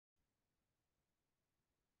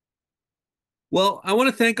Well, I want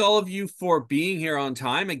to thank all of you for being here on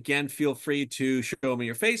time. Again, feel free to show me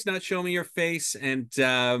your face, not show me your face. And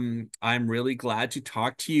I'm really glad to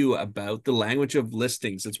talk to you about the language of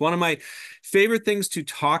listings. It's one of my favorite things to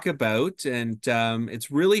talk about. And it's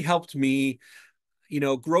really helped me,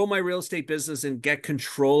 grow my real estate business and get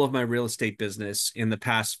control of my real estate business in the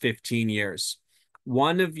past 15 years.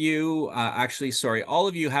 One of you, sorry, all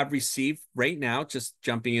of you have received right now, just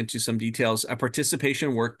jumping into some details, a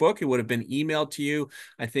participation workbook. It would have been emailed to you.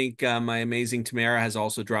 I think my amazing Tamara has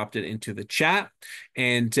also dropped it into the chat.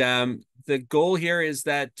 And the goal here is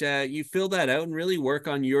that you fill that out and really work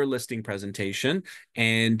on your listing presentation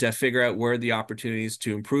and figure out where the opportunities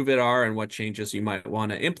to improve it are and what changes you might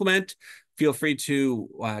want to implement. Feel free to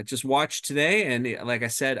just watch today. And like I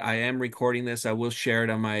said, I am recording this. I will share it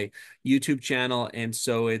on my YouTube channel. And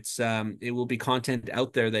so it will be content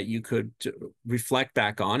out there that you could reflect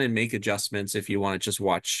back on and make adjustments if you want to just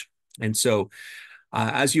watch. And so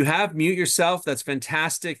as you have, mute yourself. That's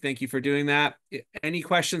fantastic. Thank you for doing that. Any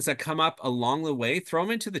questions that come up along the way, throw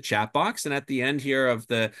them into the chat box. And at the end here of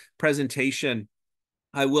the presentation,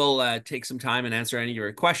 I will take some time and answer any of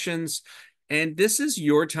your questions. And this is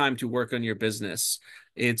your time to work on your business.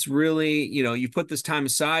 It's really, you put this time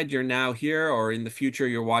aside, you're now here, or in the future,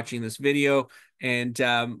 you're watching this video. And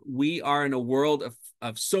we are in a world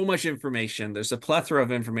of so much information. There's a plethora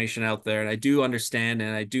of information out there. And I do understand,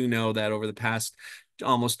 and I do know that over the past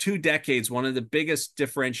almost 2 decades, one of the biggest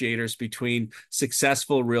differentiators between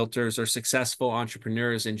successful realtors or successful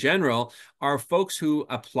entrepreneurs in general are folks who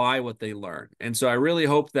apply what they learn. And so I really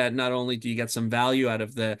hope that not only do you get some value out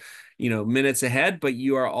of the minutes ahead, but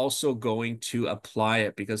you are also going to apply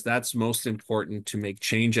it, because that's most important to make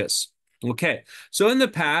changes. Okay, so in the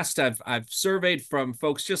past, I've surveyed from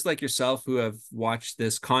folks just like yourself who have watched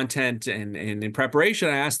this content, and in preparation,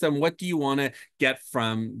 I asked them, what do you want to get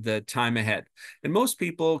from the time ahead? And most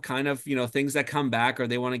people kind of, things that come back are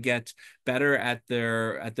they want to get better at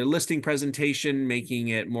their listing presentation, making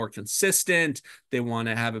it more consistent. They want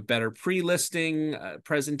to have a better pre-listing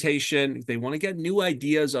presentation. They want to get new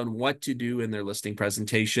ideas on what to do in their listing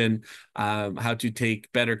presentation, how to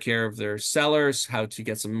take better care of their sellers, how to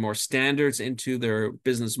get some more standards into their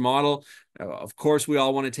business model. Of course, we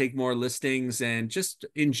all want to take more listings, and just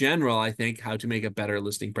in general, I think how to make a better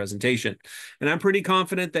listing presentation. And I'm pretty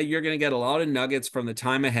confident that you're going to get a lot of nuggets from the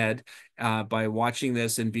time ahead by watching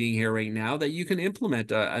this and being here right now, that you can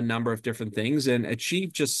implement a number of different things and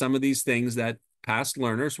achieve just some of these things that past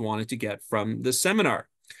learners wanted to get from the seminar.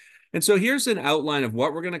 And so here's an outline of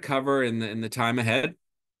what we're going to cover in the time ahead.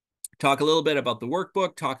 Talk a little bit about the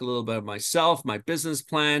workbook, talk a little bit about myself, my business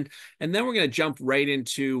plan, and then we're going to jump right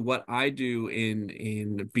into what I do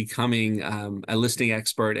in becoming a listing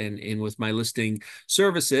expert and in with my listing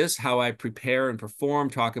services, how I prepare and perform,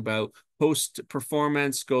 talk about post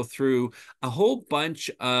performance, go through a whole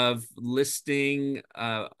bunch of listing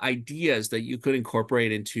ideas that you could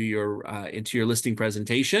incorporate into your listing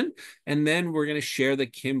presentation. And then we're going to share the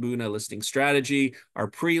Kimbuna listing strategy, our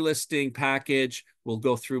pre-listing package. We'll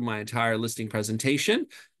go through my entire listing presentation.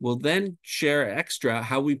 We'll then share extra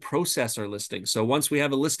how we process our listing. So once we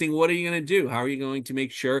have a listing, what are you going to do? How are you going to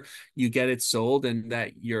make sure you get it sold and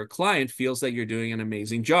that your client feels that you're doing an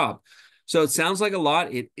amazing job? So it sounds like a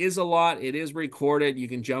lot. It is a lot. It is recorded. You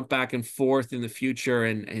can jump back and forth in the future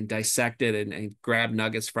and dissect it and grab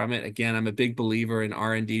nuggets from it. Again, I'm a big believer in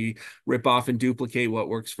R&D, rip off and duplicate what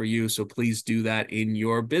works for you. So please do that in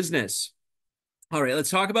your business. All right,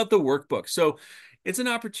 let's talk about the workbook. So it's an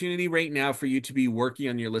opportunity right now for you to be working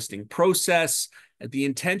on your listing process. The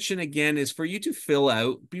intention, again, is for you to fill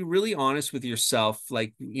out, be really honest with yourself,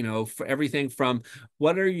 like, for everything from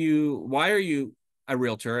why are you a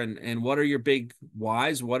realtor, and what are your big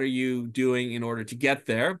whys? What are you doing in order to get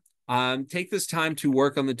there? Take this time to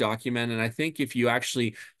work on the document. And I think if you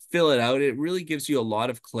actually fill it out, it really gives you a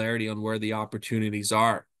lot of clarity on where the opportunities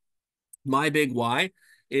are. My big why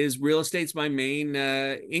is real estate's my main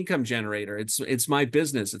income generator. It's my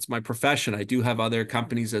business. It's my profession. I do have other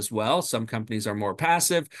companies as well. Some companies are more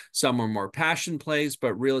passive, some are more passion plays,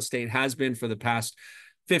 but real estate has been for the past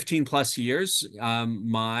 15 plus years,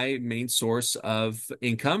 my main source of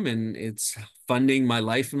income, and it's funding my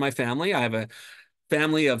life and my family. I have a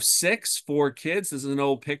family of 6, 4 kids. This is an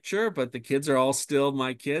old picture, but the kids are all still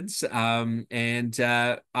my kids. And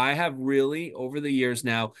I have really, over the years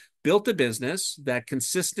now, built a business that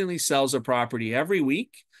consistently sells a property every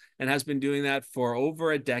week and has been doing that for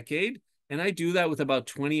over a decade. And I do that with about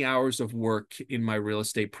 20 hours of work in my real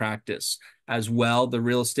estate practice. As well, the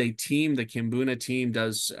real estate team, the Kimbuna team,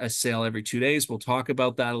 does a sale every 2 days. We'll talk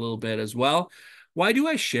about that a little bit as well. Why do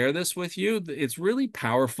I share this with you? It's really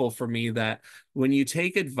powerful for me that when you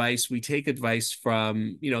take advice, we take advice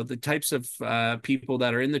from, the types of people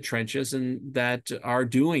that are in the trenches and that are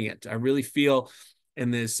doing it. I really feel in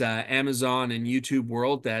this Amazon and YouTube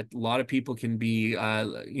world that a lot of people can be,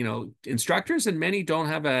 instructors, and many don't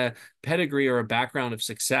have a pedigree or a background of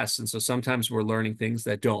success. And so sometimes we're learning things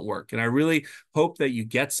that don't work. And I really hope that you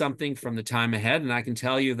get something from the time ahead. And I can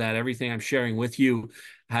tell you that everything I'm sharing with you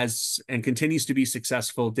has and continues to be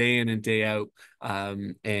successful day in and day out.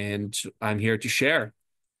 And I'm here to share.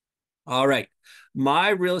 All right.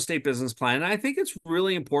 My real estate business plan. I think it's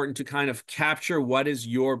really important to kind of capture what is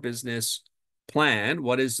your business plan,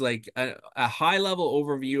 what is like a high level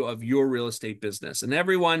overview of your real estate business. And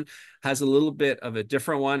everyone has a little bit of a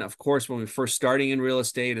different one. Of course, when we're first starting in real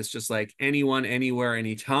estate, it's just like anyone, anywhere,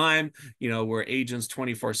 anytime. We're agents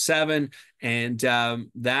 24/7. And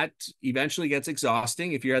that eventually gets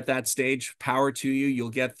exhausting. If you're at that stage, power to you, you'll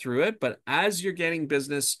get through it. But as you're getting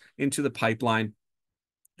business into the pipeline,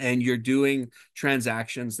 and you're doing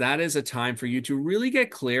transactions, that is a time for you to really get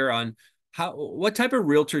clear on what type of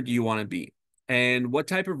realtor do you want to be, and what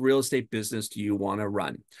type of real estate business do you want to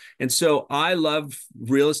run. And so I love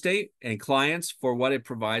real estate and clients for what it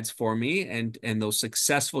provides for me, and those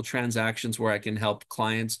successful transactions where I can help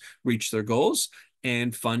clients reach their goals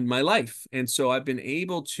and fund my life. And so I've been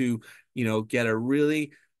able to, get a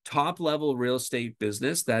really top level real estate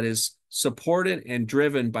business that is supported and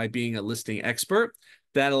driven by being a listing expert,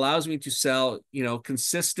 that allows me to sell,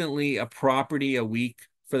 consistently a property a week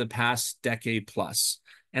for the past decade plus.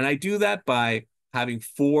 And I do that by having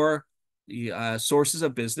four sources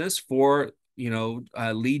of business, four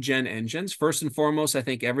lead gen engines. First and foremost, I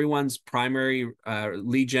think everyone's primary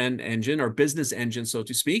lead gen engine, or business engine, so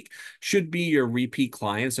to speak, should be your repeat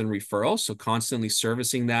clients and referrals. So constantly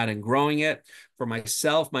servicing that and growing it. For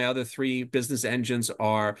myself, my other three business engines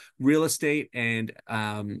are real estate and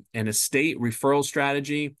estate referral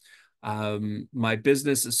strategy, my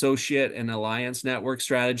business associate and alliance network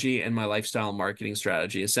strategy, and my lifestyle marketing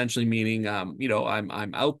strategy. Essentially meaning,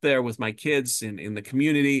 I'm out there with my kids in the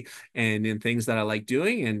community and in things that I like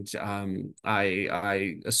doing, and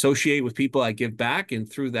I associate with people, I give back,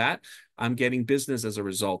 and through that, I'm getting business as a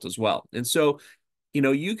result as well. And so,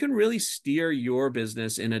 you can really steer your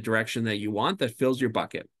business in a direction that you want, that fills your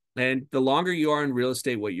bucket. And the longer you are in real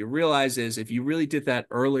estate, what you realize is, if you really did that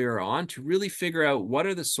earlier on, to really figure out what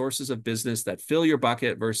are the sources of business that fill your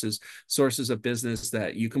bucket versus sources of business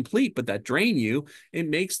that you complete but that drain you, it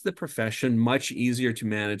makes the profession much easier to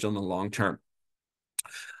manage on the long term.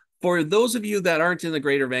 For those of you that aren't in the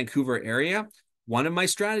greater Vancouver area, one of my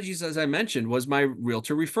strategies, as I mentioned, was my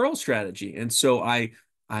realtor referral strategy. And so I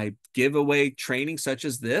give away training such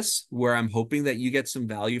as this, where I'm hoping that you get some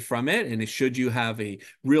value from it. And should you have a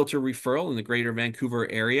realtor referral in the greater Vancouver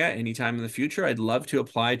area anytime in the future, I'd love to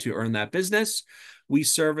apply to earn that business. We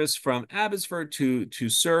service from Abbotsford to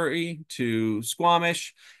Surrey to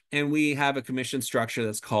Squamish, and we have a commission structure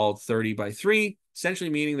that's called 30 by 3, essentially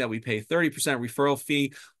meaning that we pay 30% referral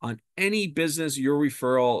fee on any business your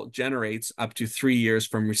referral generates up to 3 years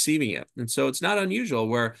from receiving it. And so it's not unusual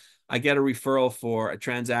where I get a referral for a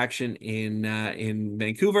transaction in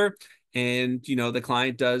Vancouver, and the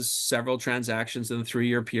client does several transactions in a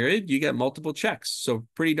 3-year period. You get multiple checks, so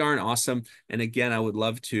pretty darn awesome. And again, I would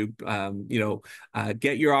love to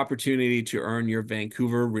get your opportunity to earn your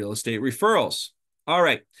Vancouver real estate referrals. All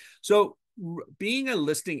right, so being a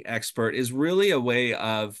listing expert is really a way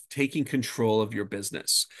of taking control of your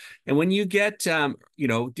business. And when you get,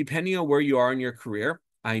 depending on where you are in your career,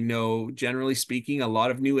 I know, generally speaking, a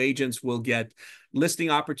lot of new agents will get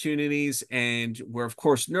listing opportunities, and we're, of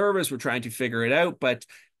course, nervous. We're trying to figure it out, but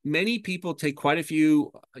many people take quite a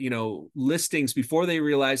few, listings before they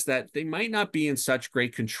realize that they might not be in such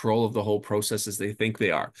great control of the whole process as they think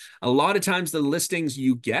they are. A lot of times the listings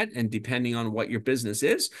you get, and depending on what your business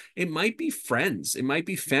is, it might be friends, it might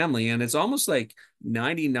be family, and it's almost like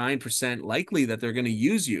 99% likely that they're going to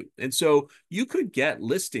use you. And so you could get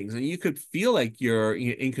listings and you could feel like you're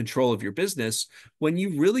in control of your business when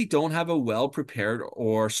you really don't have a well-prepared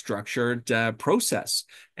or structured process.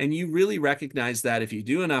 And you really recognize that if you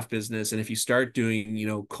do enough business, and if you start doing,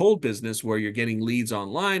 cold business where you're getting leads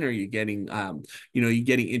online, or you're getting, you're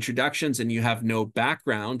getting introductions, and you have no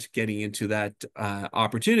background getting into that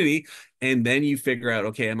opportunity, and then you figure out,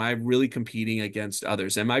 okay, am I really competing against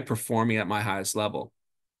others? Am I performing at my highest level?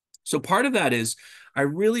 So part of that is, I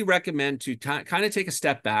really recommend to kind of take a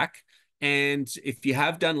step back And if you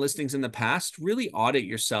have done listings in the past, really audit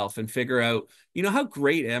yourself and figure out, how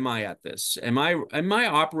great am I at this? Am I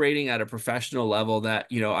operating at a professional level that,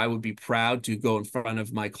 I would be proud to go in front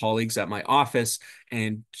of my colleagues at my office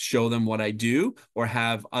and show them what I do, or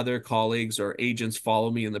have other colleagues or agents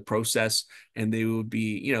follow me in the process and they would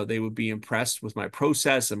be impressed with my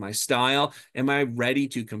process and my style. Am I ready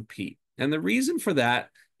to compete? And the reason for that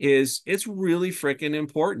is it's really freaking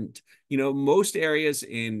important. Most areas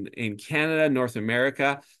in Canada, North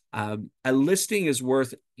America, a listing is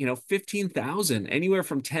worth 15,000, anywhere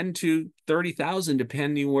from 10 to 30,000,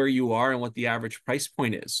 depending where you are and what the average price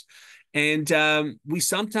point is. And we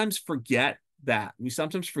sometimes forget that. We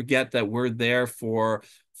sometimes forget that we're there for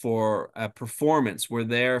a performance. We're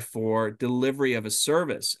there for delivery of a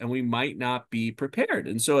service, and we might not be prepared.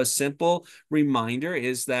 And so a simple reminder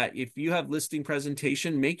is that if you have listing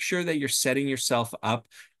presentation, make sure that you're setting yourself up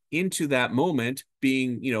into that moment,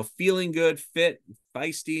 being, feeling good, fit,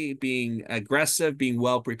 feisty, being aggressive, being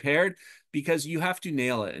well prepared, because you have to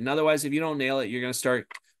nail it. And otherwise, if you don't nail it, you're going to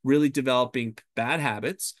start really developing bad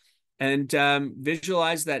habits. And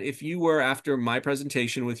visualize that if you were after my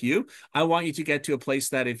presentation with you, I want you to get to a place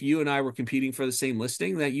that if you and I were competing for the same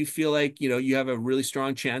listing, that you feel like, you have a really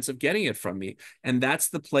strong chance of getting it from me. And that's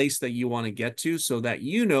the place that you want to get to, so that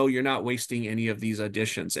you're not wasting any of these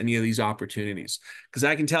auditions, any of these opportunities. Because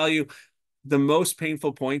I can tell you, the most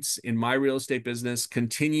painful points in my real estate business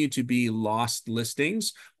continue to be lost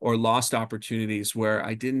listings or lost opportunities where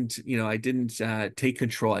I didn't take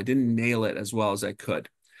control. I didn't nail it as well as I could.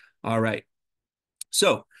 All right.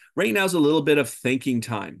 So right now is a little bit of thinking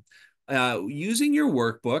time. Using your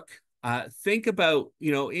workbook, think about,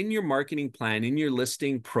 in your marketing plan, in your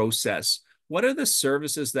listing process, what are the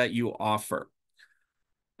services that you offer?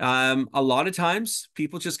 A lot of times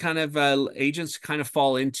people just agents kind of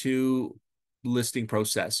fall into listing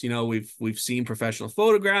process. We've seen professional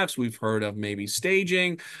photographs, we've heard of maybe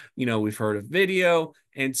staging, we've heard of video.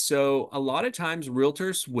 And so a lot of times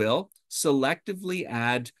realtors will selectively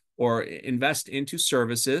add or invest into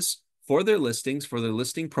services for their listings, for their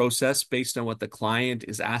listing process, based on what the client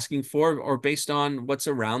is asking for or based on what's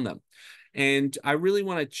around them. And I really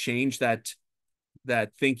want to change that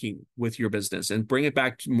thinking with your business and bring it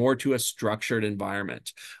back more to a structured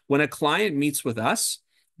environment. When a client meets with us,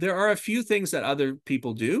 there are a few things that other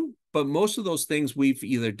people do, but most of those things we've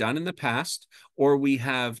either done in the past, or we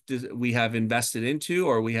have invested into,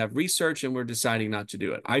 or we have researched and we're deciding not to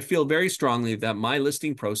do it. I feel very strongly that my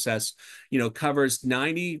listing process, covers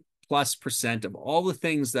 90+% of all the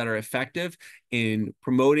things that are effective in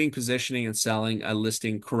promoting, positioning, and selling a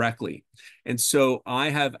listing correctly. And so I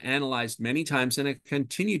have analyzed many times, and I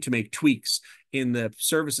continue to make tweaks in the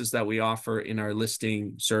services that we offer in our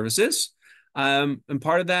listing services. And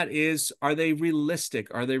part of that is, are they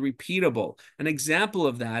realistic? Are they repeatable? An example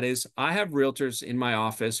of that is I have realtors in my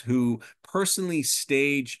office who personally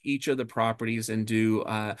stage each of the properties and do,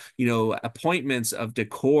 appointments of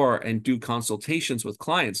decor and do consultations with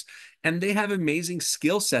clients. And they have amazing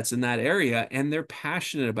skill sets in that area, and they're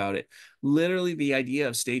passionate about it. Literally, the idea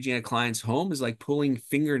of staging a client's home is like pulling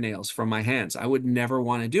fingernails from my hands. I would never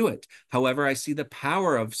want to do it. However, I see the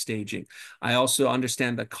power of staging. I also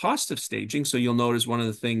understand the cost of staging. So you'll notice one of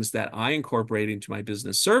the things that I incorporate into my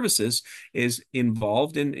business services is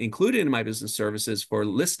included in my business services for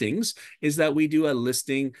listings is that we do a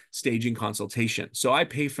listing staging consultation. So I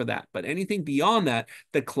pay for that. But anything beyond that,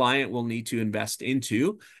 the client will need to invest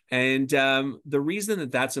into. And the reason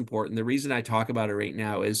that that's important, the reason I talk about it right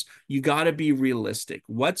now is you got to be realistic.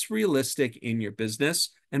 What's realistic in your business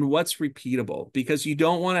and what's repeatable? Because you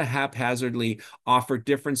don't want to haphazardly offer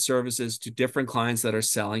different services to different clients that are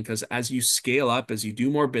selling, because as you scale up, as you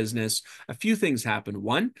do more business, a few things happen.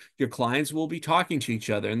 One, your clients will be talking to each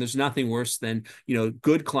other, and there's nothing worse than,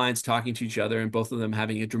 good clients talking to each other and both of them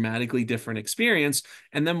having a dramatically different experience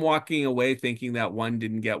and them walking away thinking that one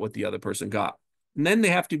didn't get what the other person got. And then they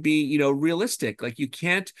have to be, realistic. Like, you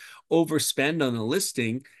can't overspend on a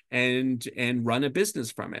listing and run a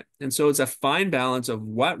business from it. And so it's a fine balance of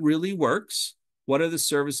what really works. What are the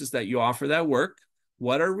services that you offer that work?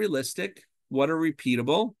 What are realistic? What are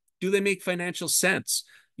repeatable? Do they make financial sense?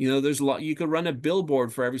 There's a lot. You could run a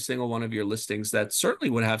billboard for every single one of your listings that certainly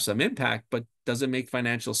would have some impact, but does it make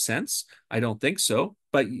financial sense? I don't think so,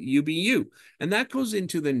 but you be you. And that goes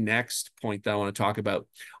into the next point that I want to talk about.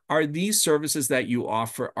 Are these services that you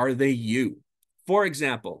offer, are they you? For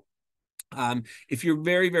example, if you're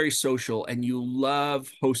very, very social and you love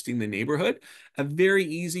hosting the neighborhood, A very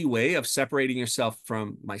easy way of separating yourself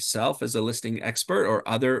from myself as a listing expert or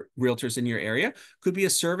other realtors in your area could be a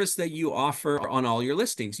service that you offer on all your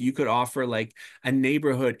listings. You could offer like a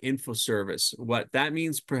neighborhood info service. What that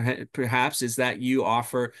means perhaps is that you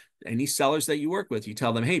offer any sellers that you work with, you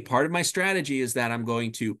tell them, hey, part of my strategy is that I'm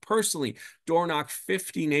going to personally door knock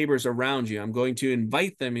 50 neighbors around you. I'm going to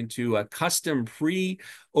invite them into a custom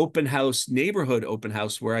pre-open house, neighborhood open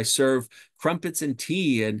house where I serve crumpets and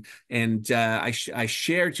tea, I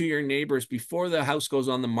share to your neighbors before the house goes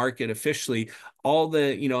on the market officially all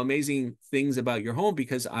the amazing things about your home,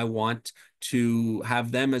 because I want to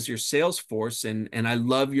have them as your sales force, and I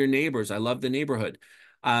love your neighbors. I love the neighborhood.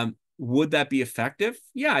 Would that be effective?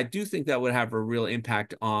 Yeah, I do think that would have a real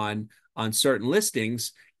impact on certain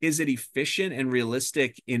listings. Is it efficient and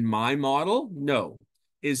realistic in my model? No.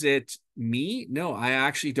 Is it me? No, I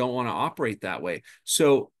actually don't want to operate that way.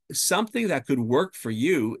 So something that could work for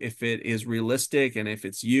you, if it is realistic and if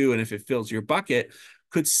it's you and if it fills your bucket,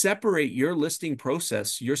 could separate your listing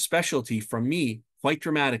process, your specialty, from me quite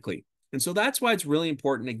dramatically. And so that's why it's really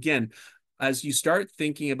important, again, as you start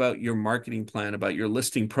thinking about your marketing plan, about your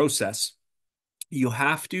listing process, you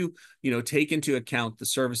have to take into account the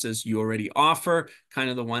services you already offer, kind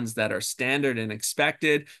of the ones that are standard and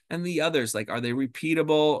expected, and the others, like, are they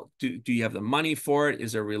repeatable? Do you have the money for it?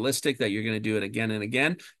 Is it realistic that you're going to do it again and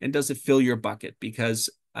again? And does it fill your bucket? Because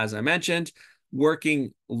as I mentioned,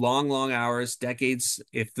 working long hours, decades,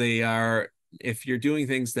 if you're doing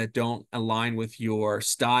things that don't align with your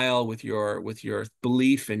style, with your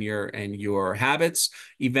belief and your habits,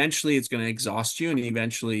 eventually it's going to exhaust you, and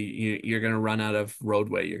eventually you're going to run out of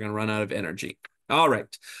roadway. You're going to run out of energy. All right.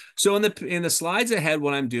 So in the slides ahead,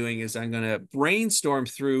 what I'm doing is I'm going to brainstorm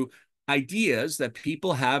through ideas that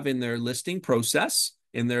people have in their listing process,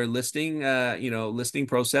 listing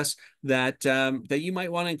process that you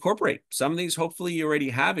might want to incorporate. Some of these hopefully you already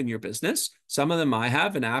have in your business. Some of them I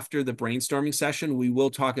have, and after the brainstorming session, we will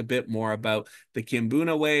talk a bit more about the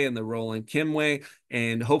Kym way and the Roland Kym way,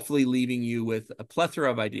 and hopefully leaving you with a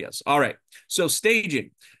plethora of ideas. All right, so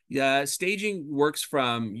staging. Staging works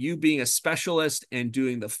from you being a specialist and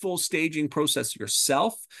doing the full staging process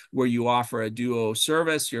yourself, where you offer a duo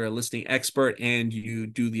service. You're a listing expert and you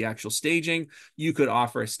do the actual staging. You could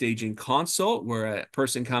offer a staging consult where a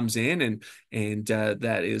person comes in and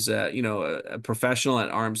that is a professional at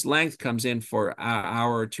arm's length, comes in for an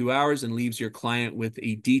hour or 2 hours and leaves your client with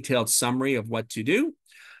a detailed summary of what to do.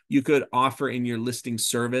 You could offer in your listing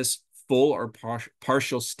service full or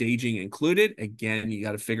partial staging included. Again, you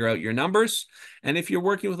got to figure out your numbers. And if you're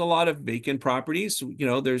working with a lot of vacant properties,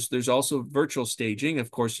 there's also virtual staging.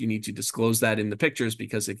 Of course, you need to disclose that in the pictures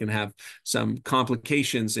because it can have some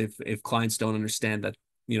complications if clients don't understand that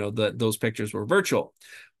those pictures were virtual.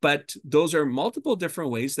 But those are multiple different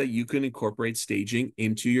ways that you can incorporate staging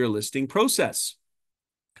into your listing process.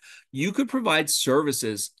 You could provide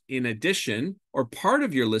services in addition or part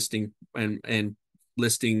of your listing and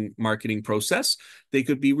listing marketing process. They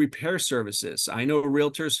could be repair services. I know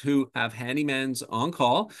realtors who have handymans on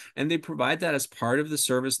call, and they provide that as part of the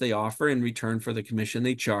service they offer in return for the commission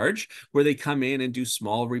they charge, where they come in and do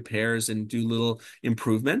small repairs and do little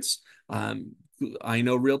improvements. I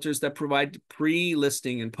know realtors that provide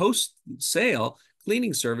pre-listing and post-sale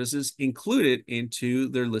cleaning services included into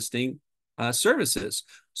their listing services.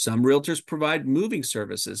 Some realtors provide moving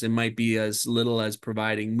services. It might be as little as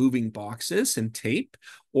providing moving boxes and tape,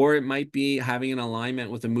 or it might be having an alignment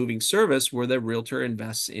with a moving service where the realtor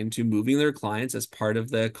invests into moving their clients as part of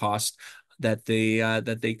the cost that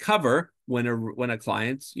they cover when a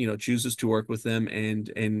client chooses to work with them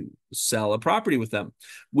and sell a property with them.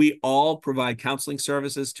 We all provide counseling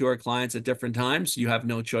services to our clients at different times. You have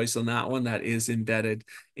no choice on that one. That is embedded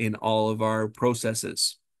in all of our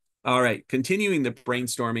processes. All right, continuing the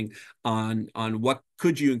brainstorming on what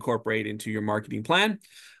could you incorporate into your marketing plan.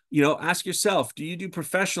 Ask yourself, do you do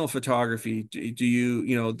professional photography? Do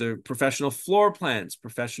you, the professional floor plans,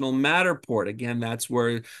 professional Matterport? Again, that's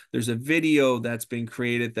where there's a video that's been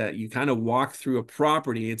created that you kind of walk through a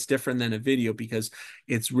property. It's different than a video because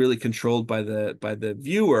it's really controlled by the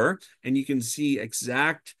viewer, and you can see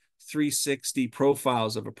exact 360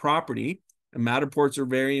 profiles of a property. And Matterports are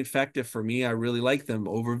very effective for me. I really like them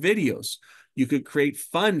over videos. You could create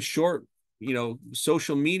fun, short,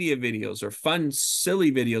 social media videos or fun,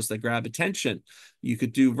 silly videos that grab attention. You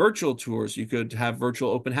could do virtual tours. You could have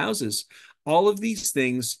virtual open houses. All of these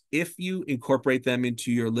things, if you incorporate them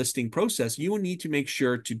into your listing process, you will need to make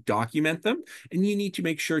sure to document them, and you need to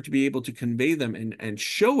make sure to be able to convey them and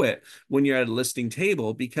show it when you're at a listing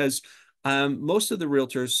table, because most of the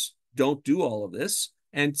realtors don't do all of this.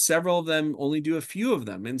 and several of them only do a few of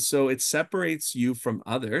them. And so it separates you from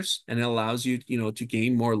others, and it allows you, to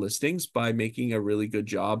gain more listings by making a really good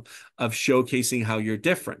job of showcasing how you're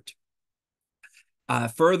different.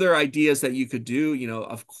 Further ideas that you could do,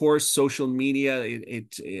 of course, social media.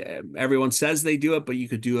 Everyone says they do it, but you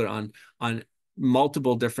could do it on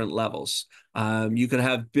multiple different levels. You could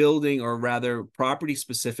have building, or rather property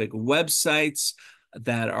specific websites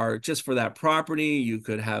that are just for that property. You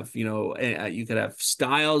could have, you could have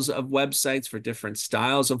styles of websites for different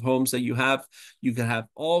styles of homes that you have. You could have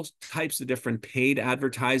all types of different paid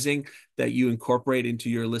advertising that you incorporate into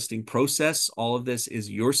your listing process. All of this is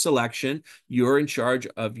your selection. You're in charge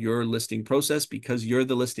of your listing process because you're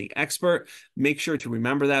the listing expert. Make sure to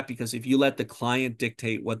remember that, because if you let the client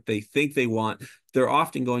dictate what they think they want, they're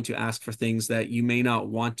often going to ask for things that you may not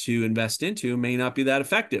want to invest into, may not be that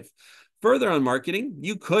effective. Further on marketing,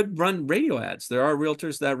 you could run radio ads. There are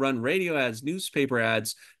realtors that run radio ads, newspaper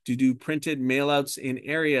ads, to do printed mailouts in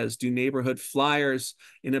areas, do neighborhood flyers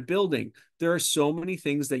in a building. There are so many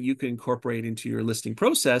things that you can incorporate into your listing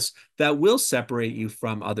process that will separate you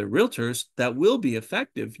from other realtors, that will be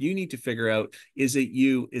effective. You need to figure out, is it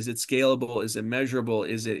you? Is it scalable? Is it measurable?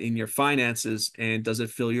 Is it in your finances? And does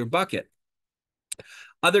it fill your bucket?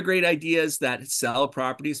 Other great ideas that sell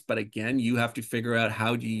properties, but again, you have to figure out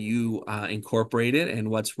how do you incorporate it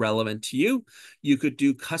and what's relevant to you. You could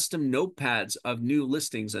do custom notepads of new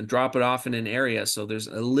listings and drop it off in an area. So there's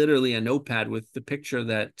literally a notepad with the picture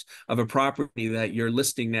of a property that you're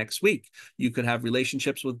listing next week. You could have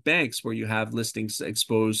relationships with banks where you have listings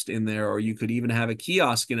exposed in there, or you could even have a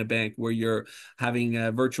kiosk in a bank where you're having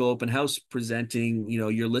a virtual open house presenting,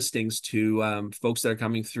 your listings to folks that are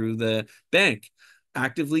coming through the bank.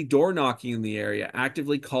 Actively door knocking in the area,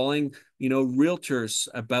 actively calling, realtors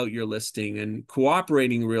about your listing, and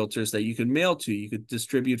cooperating realtors that you can mail to. You could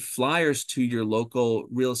distribute flyers to your local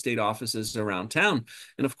real estate offices around town.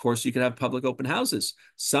 And of course, you could have public open houses.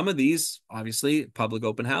 Some of these, obviously, public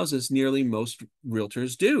open houses, nearly most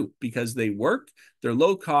realtors do because they work, they're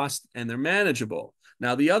low cost, and they're manageable.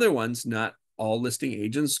 Now, the other ones, not all listing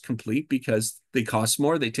agents complete because they cost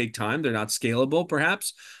more, they take time, they're not scalable,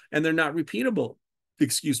 perhaps, and they're not repeatable.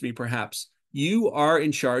 Perhaps. You are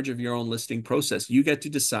in charge of your own listing process. You get to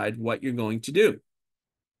decide what you're going to do.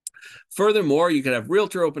 Furthermore, you could have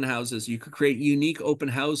realtor open houses. You could create unique open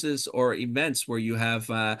houses or events where you have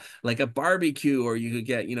like a barbecue, or you could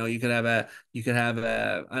get, I don't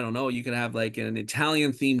know, you could have like an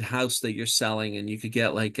Italian themed house that you're selling, and you could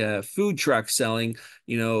get like a food truck selling,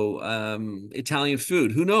 Italian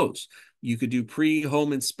food. Who knows? You could do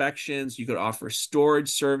pre-home inspections. You could offer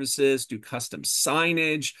storage services, do custom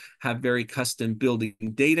signage, have very custom building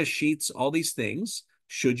data sheets. All these things,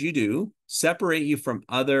 should you do, separate you from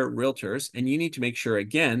other realtors. And you need to make sure,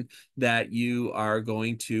 again, that you are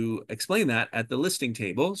going to explain that at the listing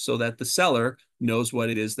table so that the seller knows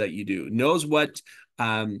what it is that you do, knows what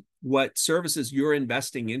services you're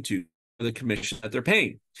investing into for the commission that they're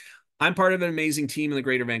paying. I'm part of an amazing team in the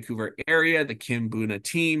Greater Vancouver area, the Kym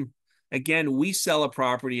team. Again, we sell a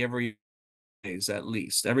property every days, at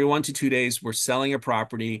least every 1 to 2 days. We're selling a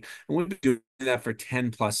property, and we've been doing that for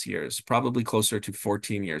 10 plus years, probably closer to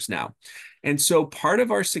 14 years now. And so part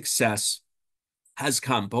of our success has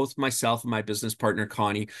come, both myself and my business partner,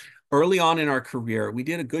 Connie, early on in our career. We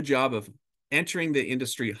did a good job of entering the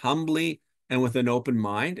industry humbly and with an open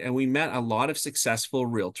mind. And we met a lot of successful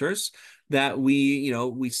realtors that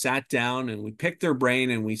we sat down and we picked their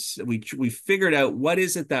brain, and we figured out what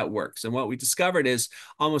is it that works. And what we discovered is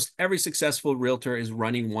almost every successful realtor is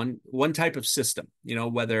running one type of system,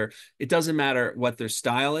 whether it doesn't matter what their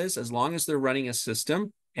style is, as long as they're running a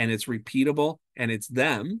system and it's repeatable and it's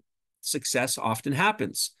them, success often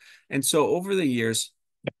happens. And so over the years,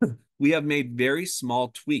 we have made very small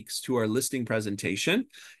tweaks to our listing presentation.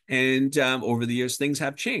 And over the years, things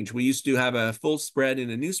have changed. We used to have a full spread in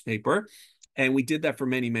a newspaper, and we did that for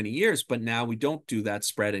many, many years, but now we don't do that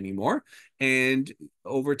spread anymore. And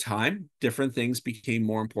over time, different things became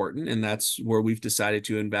more important. And that's where we've decided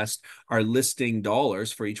to invest our listing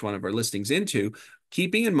dollars for each one of our listings into,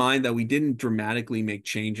 keeping in mind that we didn't dramatically make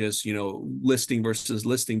changes, listing versus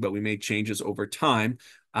listing, but we made changes over time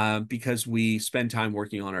because we spend time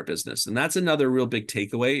working on our business. And that's another real big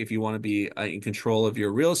takeaway. If you want to be in control of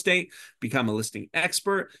your real estate, become a listing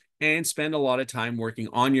expert and spend a lot of time working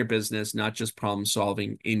on your business, not just problem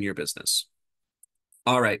solving in your business.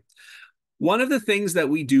 All right. One of the things that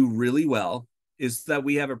we do really well is that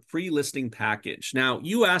we have a pre-listing package. Now,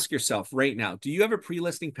 you ask yourself right now, do you have a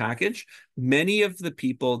pre-listing package? Many of the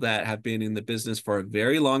people that have been in the business for a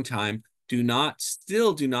very long time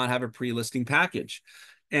still do not have a pre-listing package.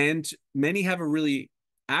 And many have a really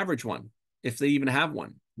average one, if they even have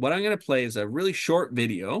one. What I'm going to play is a really short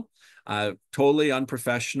video, totally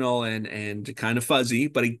unprofessional and kind of fuzzy,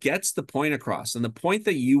 but it gets the point across. And the point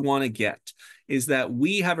that you want to get is that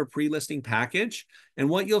we have a pre-listing package. And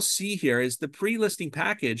what you'll see here is the pre-listing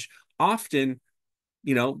package often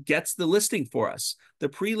gets the listing for us. The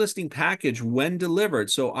pre-listing package when delivered.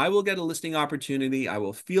 So I will get a listing opportunity. I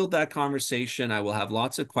will field that conversation. I will have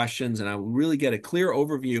lots of questions and I will really get a clear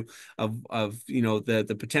overview of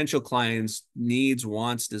the potential client's needs,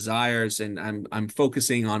 wants, desires. And I'm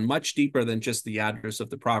focusing on much deeper than just the address of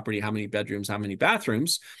the property, how many bedrooms, how many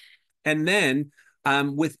bathrooms. And then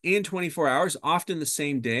within 24 hours, often the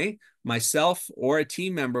same day, myself or a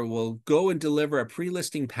team member will go and deliver a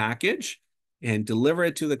pre-listing package and deliver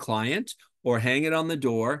it to the client or hang it on the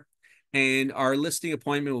door. And our listing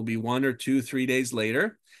appointment will be 1 or 2, 3 days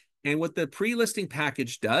later. And what the pre-listing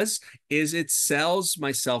package does is it sells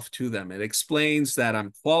myself to them. It explains that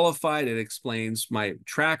I'm qualified. It explains my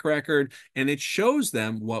track record, and it shows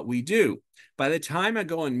them what we do. By the time I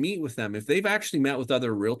go and meet with them, if they've actually met with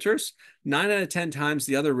other realtors, 9 out of 10 times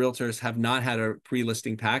the other realtors have not had a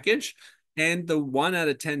pre-listing package. And the 1 out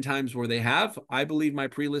of 10 times where they have, I believe my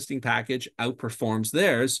pre-listing package outperforms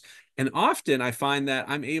theirs. And often I find that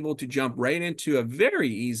I'm able to jump right into a very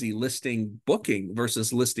easy listing booking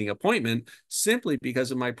versus listing appointment simply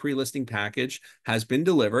because of my pre-listing package has been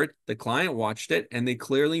delivered. The client watched it and they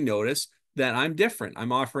clearly notice that I'm different.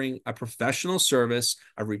 I'm offering a professional service,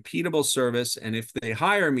 a repeatable service. And if they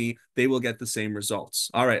hire me, they will get the same results.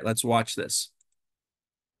 All right, let's watch this.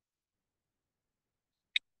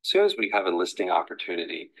 As soon as we have a listing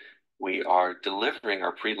opportunity, we are delivering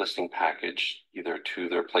our pre-listing package either to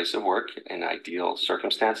their place of work in ideal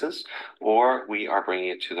circumstances, or we are bringing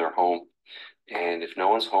it to their home. And if no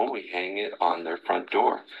one's home, we hang it on their front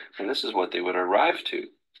door. And this is what they would arrive to.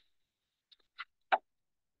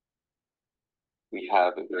 We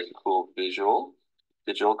have a very cool digital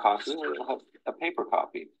copy, and we'll have a paper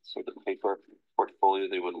copy. So the paper portfolio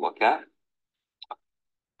they would look at.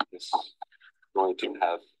 This is going to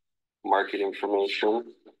have market information,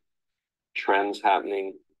 trends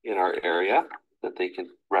happening in our area that they can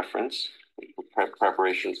reference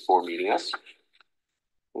preparation for meeting us.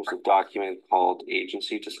 There's a document called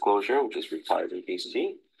agency disclosure, which is required in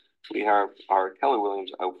BC. We have our Keller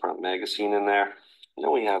Williams Outfront magazine in there. And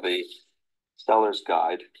then we have a seller's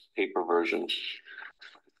guide, paper version.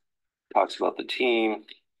 Talks about the team,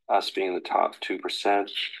 us being the top 2%.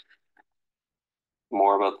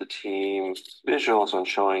 More about the team, visuals on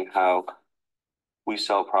showing how we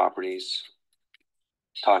sell properties,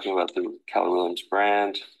 talking about the Keller Williams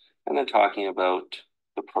brand, and then talking about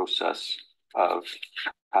the process of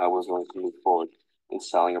how we're going to move forward in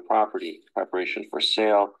selling a property, preparation for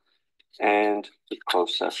sale, and the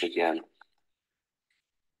process again.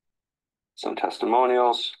 Some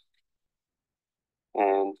testimonials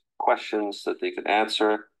and questions that they could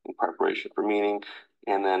answer in preparation for meeting,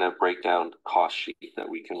 and then a breakdown cost sheet that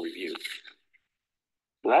we can review.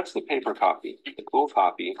 So that's the paper copy. The cool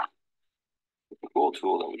copy, the cool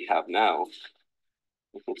tool that we have now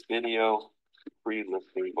is this video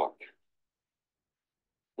pre-listing book.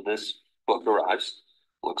 So this book arrives,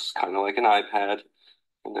 looks kind of like an iPad,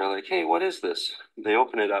 and they're like, hey, what is this? They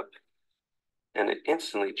open it up, and it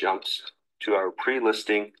instantly jumps to our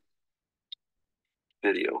pre-listing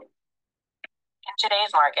video. In today's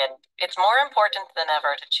market, it's more important than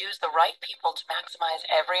ever to choose the right people to maximize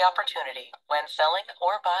every opportunity when selling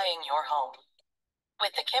or buying your home.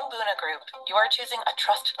 With the Kym Group, you are choosing a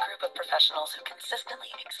trusted group of professionals who consistently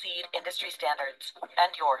exceed industry standards, and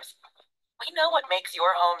yours. We know what makes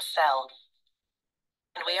your home sell,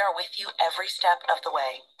 and we are with you every step of the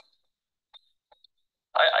way.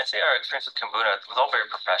 I'd say our experience with Kym was all very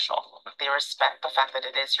professional. They respect the fact that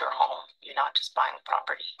it is your home. You're not just buying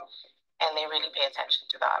property. And they really pay attention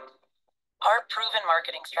to that. Our proven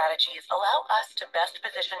marketing strategies allow us to best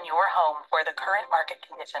position your home for the current market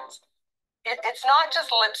conditions. It's not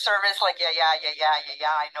just lip service like, yeah,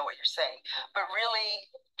 I know what you're saying, but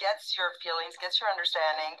really gets your feelings, gets your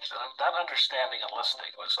understanding. So that understanding and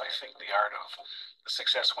listening was, I think, the art of the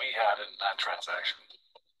success we had in that transaction.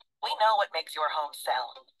 We know what makes your home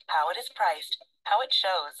sell. How it is priced, how it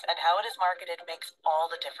shows, and how it is marketed makes all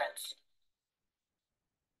the difference.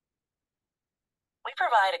 We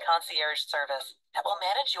provide a concierge service that will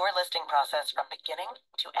manage your listing process from beginning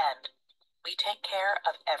to end. We take care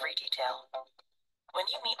of every detail. When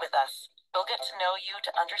you meet with us, we'll get to know you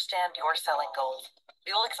to understand your selling goals.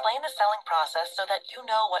 We will explain the selling process so that you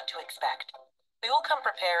know what to expect. We will come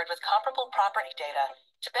prepared with comparable property data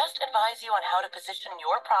to best advise you on how to position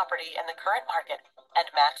your property in the current market and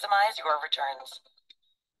maximize your returns.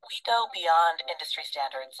 We go beyond industry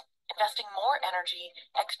standards, investing more energy,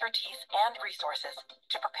 expertise, and resources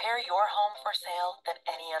to prepare your home for sale than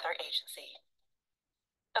any other agency.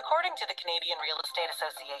 According to the Canadian Real Estate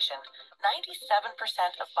Association, 97%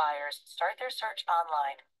 of buyers start their search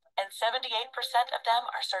online, and 78% of them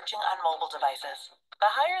are searching on mobile devices.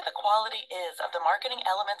 The higher the quality is of the marketing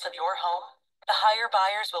elements of your home, the higher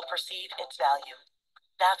buyers will perceive its value.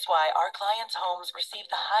 That's why our clients' homes receive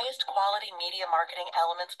the highest quality media marketing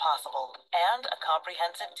elements possible and a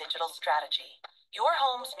comprehensive digital strategy. Your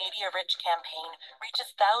home's media-rich campaign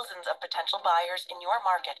reaches thousands of potential buyers in your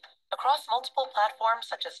market across multiple platforms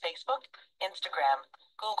such as Facebook, Instagram,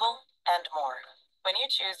 Google, and more. When you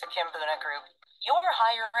choose the Kym Group, you're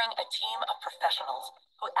hiring a team of professionals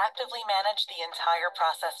who actively manage the entire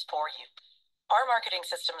process for you. Our marketing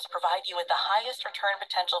systems provide you with the highest return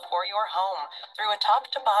potential for your home through a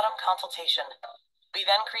top-to-bottom consultation. We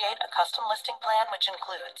then create a custom listing plan which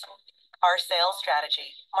includes our sales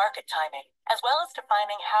strategy, market timing, as well as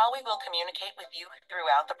defining how we will communicate with you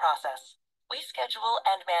throughout the process. We schedule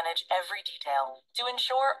and manage every detail to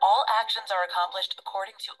ensure all actions are accomplished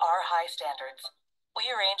according to our high standards. We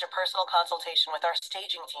arrange a personal consultation with our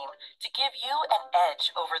staging team to give you an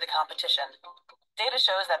edge over the competition. Data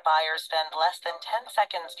shows that buyers spend less than 10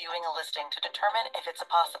 seconds viewing a listing to determine if it's a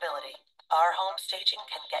possibility. Our home staging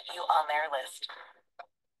can get you on their list.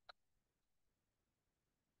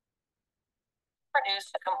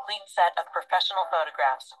 Produce a complete set of professional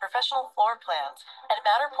photographs, professional floor plans, and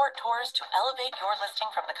Matterport tours to elevate your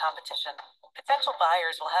listing from the competition. Potential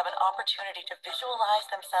buyers will have an opportunity to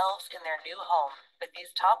visualize themselves in their new home with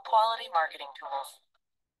these top-quality marketing tools.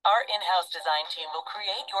 Our in-house design team will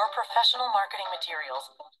create your professional marketing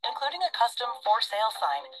materials, including a custom for-sale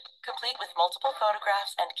sign, complete with multiple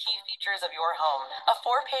photographs and key features of your home, a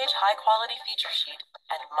 4-page high-quality feature sheet,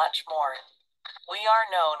 and much more. We are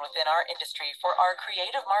known within our industry for our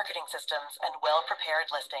creative marketing systems and well-prepared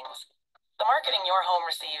listings. The marketing your home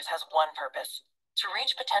receives has one purpose: to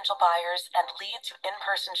reach potential buyers and lead to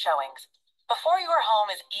in-person showings. Before your home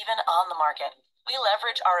is even on the market, we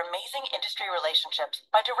leverage our amazing industry relationships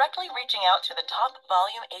by directly reaching out to the top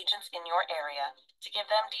volume agents in your area to give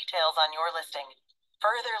them details on your listing.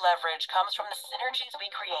 Further leverage comes from the synergies we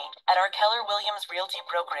create at our Keller Williams Realty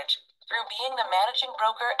brokerage through being the managing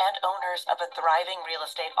broker and owners of a thriving real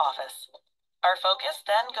estate office. Our focus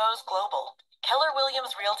then goes global. Keller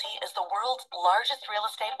Williams Realty is the world's largest real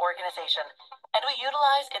estate organization, and we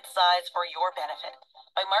utilize its size for your benefit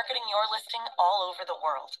by marketing your listing all over the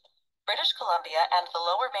world. British Columbia and the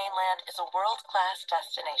Lower Mainland is a world-class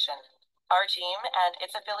destination. Our team and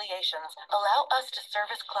its affiliations allow us to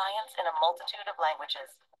service clients in a multitude of languages.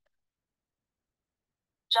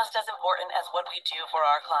 Just as important as what we do for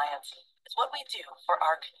our clients is what we do for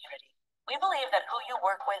our community. We believe that who you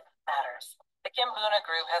work with matters. The Kym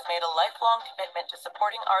Group has made a lifelong commitment to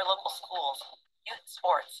supporting our local schools, youth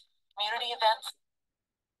sports, community events.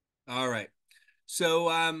 All right. So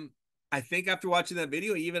I think after watching that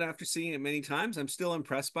video, even after seeing it many times, I'm still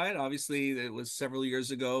impressed by it. Obviously, it was several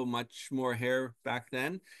years ago, much more hair back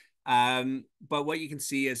then. But what you can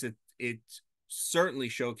see is it certainly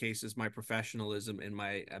showcases my professionalism and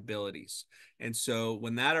my abilities. And so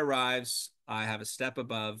when that arrives, I have a step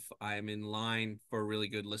above. I am in line for a really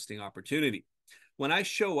good listing opportunity. When I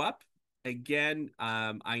show up, again,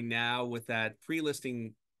 I now with that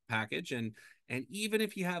pre-listing package and even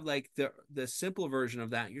if you have like the simple version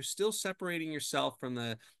of that, you're still separating yourself from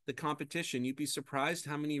the competition. You'd be surprised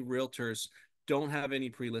how many realtors don't have any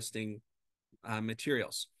pre-listing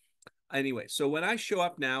materials. Anyway, so when I show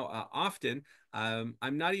up now, often I'm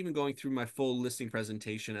not even going through my full listing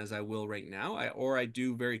presentation as I will right now, or I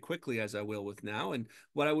do very quickly as I will with now. And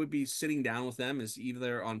what I would be sitting down with them is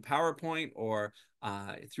either on PowerPoint or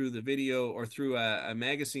through the video or through a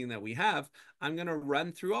magazine that we have. I'm going to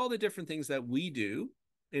run through all the different things that we do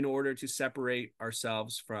in order to separate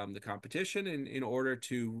ourselves from the competition and in order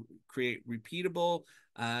to create repeatable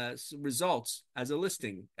results as a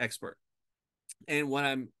listing expert. And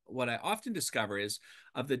what I often discover is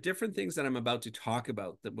of the different things that I'm about to talk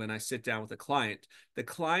about, that when I sit down with a client, the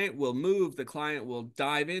client will move, the client will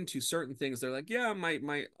dive into certain things. They're like, yeah,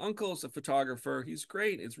 my uncle's a photographer. He's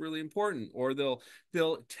great. It's really important. Or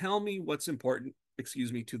they'll tell me what's important,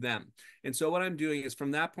 excuse me, to them. And so what I'm doing is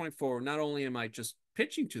from that point forward, not only am I just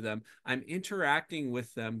pitching to them, I'm interacting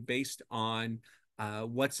with them based on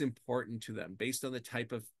what's important to them, based on the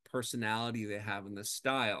type of personality they have and the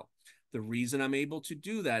style. The reason I'm able to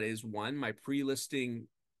do that is, one, my pre-listing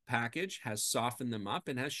package has softened them up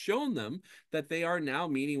and has shown them that they are now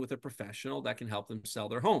meeting with a professional that can help them sell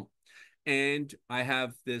their home. And I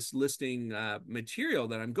have this listing material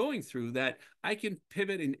that I'm going through that I can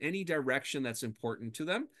pivot in any direction that's important to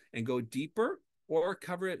them and go deeper, or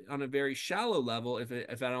cover it on a very shallow level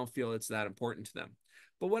if I don't feel it's that important to them.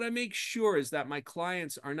 But what I make sure is that my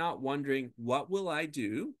clients are not wondering, what will I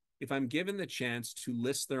do if I'm given the chance to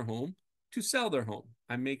list their home, to sell their home?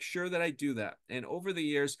 I make sure that I do that. And over the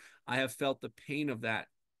years, I have felt the pain of that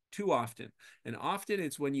too often. And often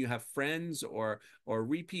it's when you have friends or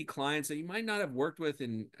repeat clients that you might not have worked with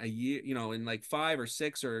in a year, in like 5 or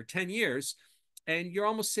 6 or 10 years, and you're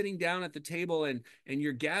almost sitting down at the table and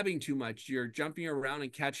you're gabbing too much, you're jumping around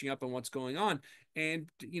and catching up on what's going on, and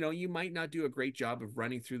you might not do a great job of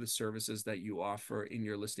running through the services that you offer in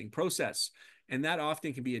your listing process. And that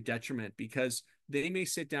often can be a detriment, because they may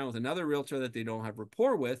sit down with another realtor that they don't have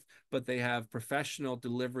rapport with, but they have professional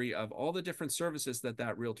delivery of all the different services that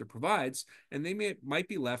that realtor provides, and they might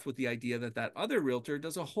be left with the idea that that other realtor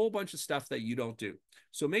does a whole bunch of stuff that you don't do.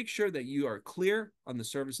 So make sure that you are clear on the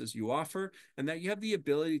services you offer, and that you have the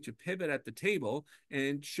ability to pivot at the table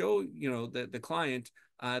and show the client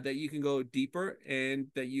that you can go deeper, and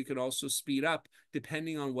that you can also speed up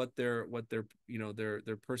depending on what their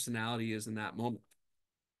personality is in that moment.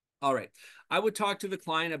 All right. I would talk to the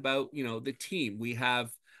client about, the team. We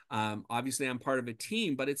have, obviously, I'm part of a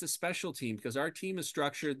team, but it's a special team, because our team is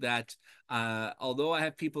structured that although I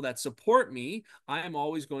have people that support me, I am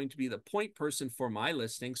always going to be the point person for my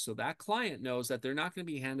listing. So that client knows that they're not going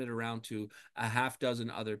to be handed around to a half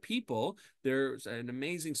dozen other people. There's an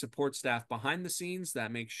amazing support staff behind the scenes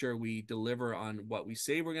that makes sure we deliver on what we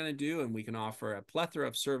say we're going to do, and we can offer a plethora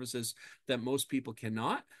of services that most people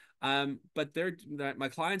cannot. But my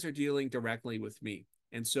clients are dealing directly with me.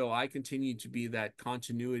 And so I continue to be that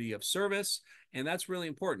continuity of service. And that's really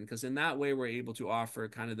important, because in that way, we're able to offer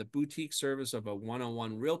kind of the boutique service of a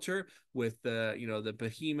one-on-one realtor with the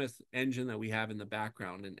behemoth engine that we have in the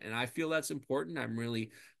background. And I feel that's important. I'm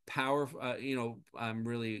really I'm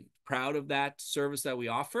really proud of that service that we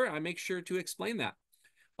offer. I make sure to explain that.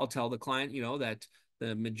 I'll tell the client, that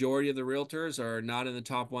the majority of the realtors are not in the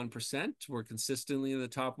top 1%. We're consistently in the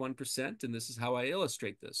top 1%. And this is how I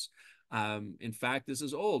illustrate this. In fact, this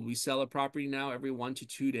is old. We sell a property now every 1 to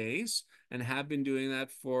 2 days, and have been doing that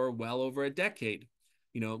for well over a decade.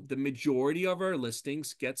 The majority of our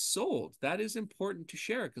listings get sold. That is important to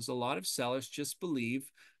share, because a lot of sellers just believe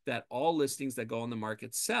that all listings that go on the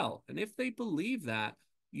market sell. And if they believe that,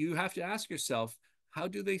 you have to ask yourself, how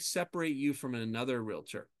do they separate you from another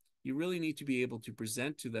realtor? You really need to be able to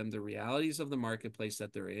present to them the realities of the marketplace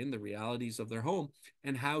that they're in, the realities of their home,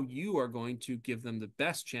 and how you are going to give them the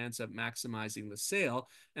best chance at maximizing the sale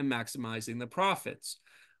and maximizing the profits.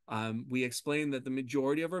 We explained that the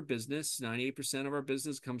majority of our business, 98% of our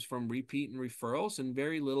business, comes from repeat and referrals, and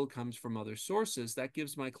very little comes from other sources. That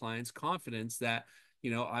gives my clients confidence that,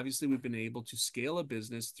 obviously we've been able to scale a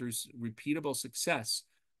business through repeatable success.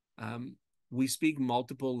 We speak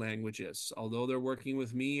multiple languages. Although they're working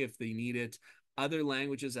with me, if they needed other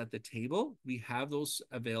languages at the table, we have those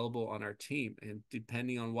available on our team. And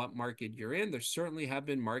depending on what market you're in, there certainly have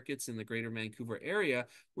been markets in the greater Vancouver area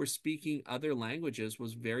where speaking other languages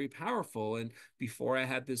was very powerful. And before I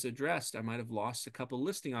had this addressed, I might have lost a couple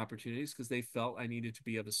listing opportunities because they felt I needed to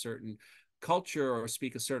be of a certain culture or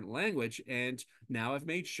speak a certain language. And now I've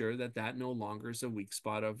made sure that that no longer is a weak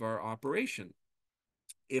spot of our operation.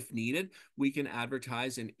 If needed, we can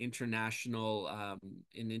advertise in international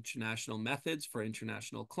methods for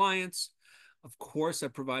international clients. Of course, I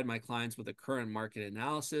provide my clients with a current market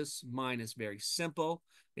analysis. Mine is very simple.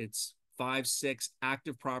 It's 5, 6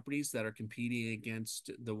 active properties that are competing against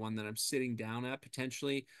the one that I'm sitting down at,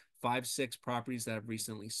 potentially 5, 6 properties that have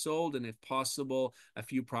recently sold, and if possible, a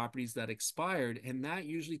few properties that expired. And that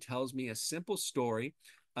usually tells me a simple story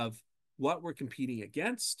of what we're competing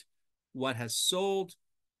against, what has sold,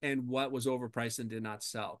 and what was overpriced and did not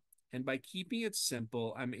sell. And by keeping it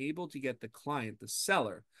simple, I'm able to get the client, the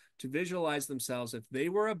seller, to visualize themselves. If they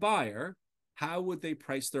were a buyer, how would they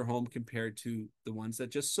price their home compared to the ones that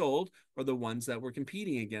just sold, or the ones that we're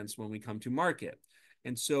competing against when we come to market?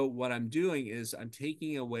 And so what I'm doing is I'm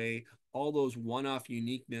taking away all those one-off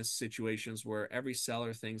uniqueness situations where every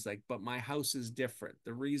seller thinks like, but my house is different.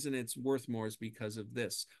 The reason it's worth more is because of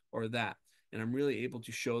this or that. And I'm really able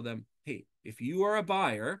to show them, hey, if you are a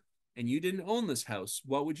buyer and you didn't own this house,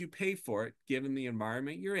 what would you pay for it given the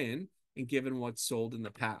environment you're in and given what's sold in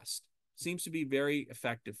the past? Seems to be very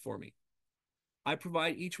effective for me. I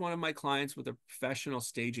provide each one of my clients with a professional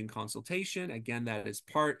staging consultation. Again, that is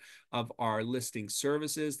part of our listing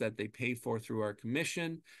services that they pay for through our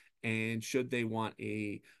commission. And should they want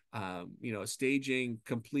a staging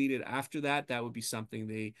completed after that, that would be something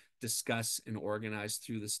they discuss and organize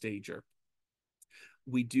through the stager.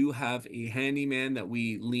 We do have a handyman that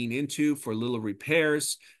we lean into for little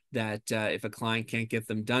repairs that if a client can't get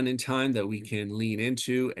them done in time, that we can lean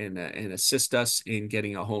into and assist us in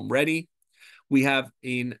getting a home ready. We have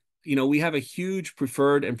we have a huge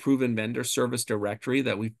preferred and proven vendor service directory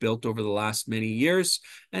that we've built over the last many years.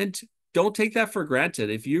 And don't take that for granted.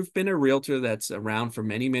 If you've been a realtor that's around for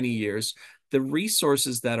many, many years, the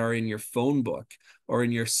resources that are in your phone book or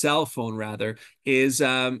in your cell phone rather is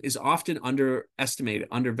often underestimated,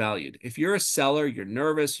 undervalued. If you're a seller, you're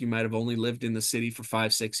nervous, you might have only lived in the city for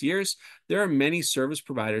 5-6 years. There are many service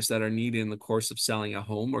providers that are needed in the course of selling a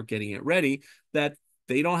home or getting it ready that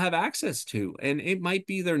they don't have access to. And it might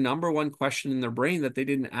be their number one question in their brain that they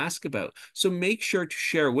didn't ask about. So make sure to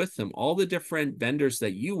share with them all the different vendors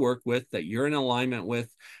that you work with, that you're in alignment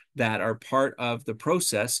with, that are part of the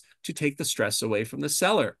process to take the stress away from the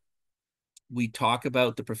seller. We talk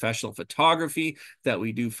about the professional photography that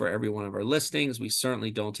we do for every one of our listings. We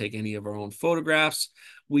certainly don't take any of our own photographs.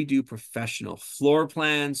 We do professional floor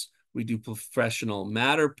plans. We do professional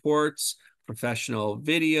Matterports, professional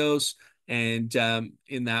videos. And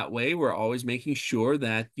in that way, we're always making sure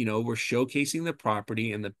that, we're showcasing the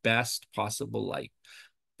property in the best possible light.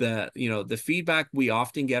 The feedback we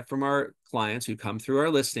often get from our clients who come through our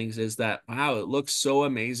listings is that, wow, it looks so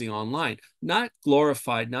amazing online. Not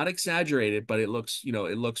glorified, not exaggerated, but it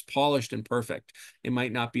looks polished and perfect. It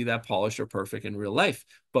might not be that polished or perfect in real life,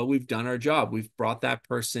 but we've done our job. We've brought that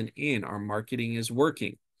person in. Our marketing is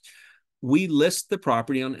working. We list the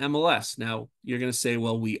property on MLS. Now, you're going to say,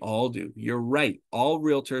 well, we all do. You're right. All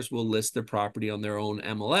realtors will list the property on their own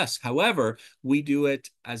MLS. However, we do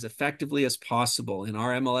it as effectively as possible. In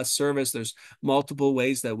our MLS service, there's multiple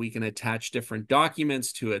ways that we can attach different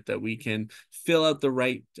documents to it, that we can fill out the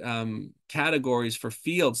right categories for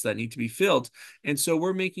fields that need to be filled. And so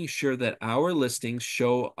we're making sure that our listings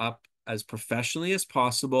show up as professionally as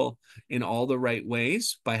possible in all the right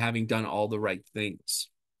ways by having done all the right things.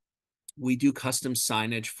 We do custom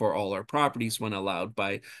signage for all our properties when allowed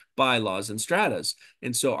by bylaws and stratas.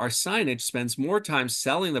 And so our signage spends more time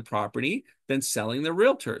selling the property than selling the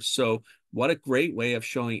realtors. So what a great way of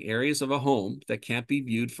showing areas of a home that can't be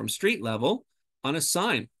viewed from street level on a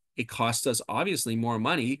sign. It costs us obviously more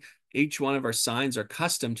money. Each one of our signs are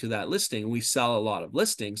custom to that listing. We sell a lot of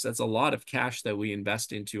listings. That's a lot of cash that we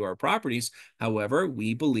invest into our properties. However,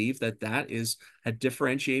 we believe that that is a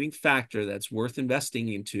differentiating factor that's worth investing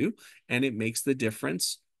into, and it makes the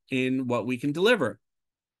difference in what we can deliver.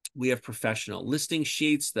 We have professional listing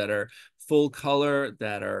sheets that are full color,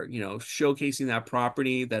 that are, showcasing that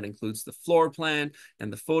property. That includes the floor plan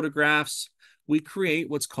and the photographs. We create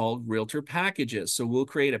what's called realtor packages. So we'll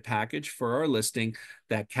create a package for our listing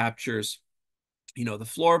that captures the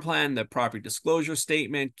floor plan, the property disclosure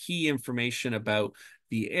statement, key information about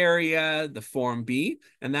the area, the Form B,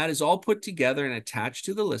 and that is all put together and attached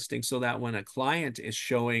to the listing so that when a client is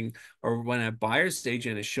showing, or when a buyer's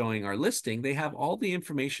agent is showing our listing, they have all the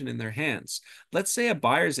information in their hands. Let's say a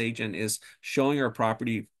buyer's agent is showing our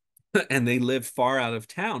property and they live far out of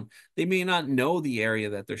town. They may not know the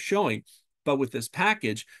area that they're showing, but with this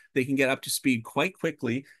package, they can get up to speed quite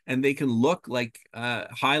quickly and they can look like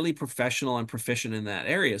highly professional and proficient in that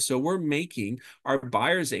area. So we're making our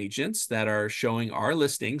buyer's agents that are showing our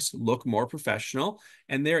listings look more professional,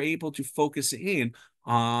 and they're able to focus in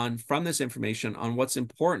on, from this information, on what's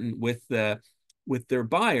important with their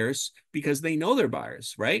buyers, because they know their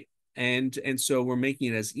buyers, right? And so we're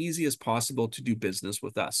making it as easy as possible to do business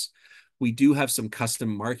with us. We do have some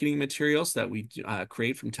custom marketing materials that we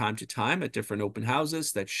create from time to time at different open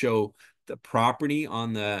houses that show the property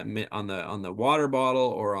on the water bottle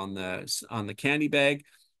or on the candy bag.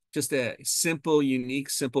 Just a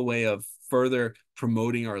unique, simple way of further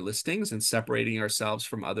promoting our listings and separating ourselves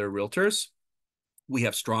from other realtors. We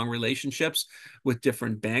have strong relationships with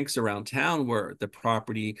different banks around town where the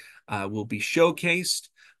property will be showcased.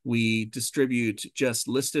 We distribute just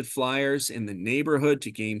listed flyers in the neighborhood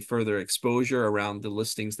to gain further exposure around the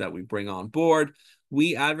listings that we bring on board.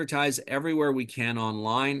 We advertise everywhere we can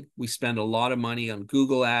online. We spend a lot of money on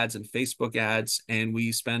Google ads and Facebook ads, and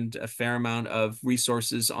we spend a fair amount of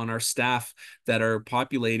resources on our staff that are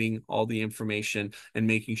populating all the information and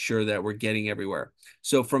making sure that we're getting everywhere.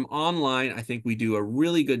 So from online, I think we do a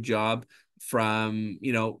really good job from,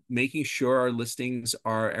 making sure our listings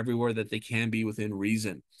are everywhere that they can be within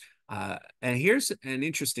reason. And here's an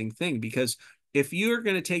interesting thing, because if you're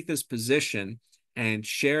going to take this position and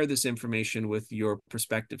share this information with your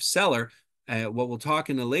prospective seller, what we'll talk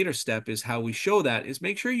in a later step is how we show that is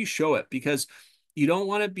make sure you show it, because You don't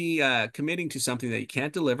want to be committing to something that you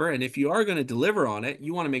can't deliver. And if you are going to deliver on it,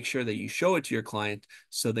 you want to make sure that you show it to your client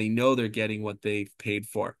so they know they're getting what they've paid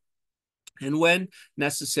for. And when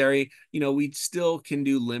necessary, we still can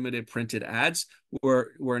do limited printed ads.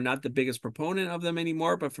 We're not the biggest proponent of them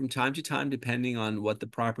anymore, but from time to time, depending on what the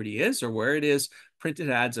property is or where it is, printed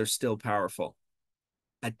ads are still powerful.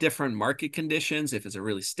 At different market conditions, if it's a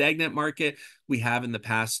really stagnant market, we have in the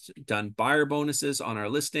past done buyer bonuses on our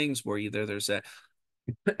listings where either there's a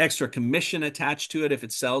extra commission attached to it if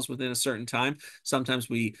it sells within a certain time. Sometimes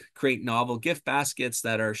we create novel gift baskets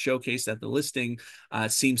that are showcased at the listing.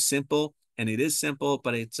 Seems simple, and it is simple,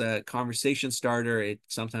 but it's a conversation starter. It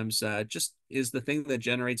sometimes just is the thing that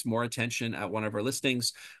generates more attention at one of our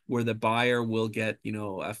listings, where the buyer will get,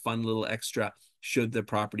 a fun little extra should the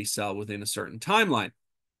property sell within a certain timeline.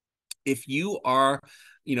 If you are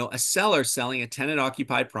a seller selling a tenant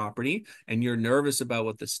occupied property and you're nervous about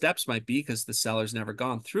what the steps might be because the seller's never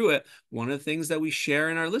gone through it, one of the things that we share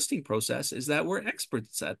in our listing process is that we're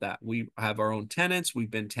experts at that. We have our own tenants. We've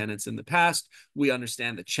been tenants in the past. We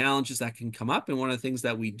understand the challenges that can come up. And one of the things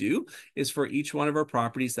that we do is for each one of our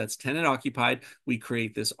properties that's tenant occupied, we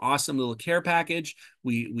create this awesome little care package.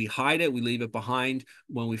 We hide it. We leave it behind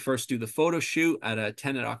when we first do the photo shoot at a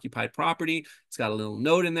tenant occupied property. It's got a little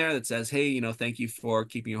note in there that says, hey, thank you for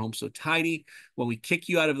keeping your home so tidy. When we kick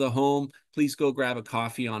you out of the home, please go grab a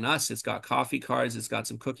coffee on us. It's got coffee cards. It's got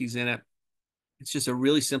some cookies in it. It's just a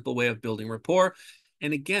really simple way of building rapport.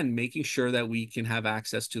 And again, making sure that we can have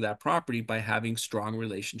access to that property by having strong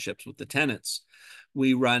relationships with the tenants.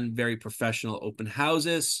 We run very professional open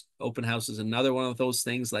houses. Open house is another one of those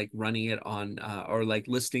things, like running it on or like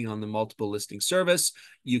listing on the multiple listing service.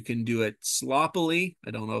 You can do it sloppily. I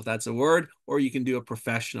don't know if that's a word, or you can do it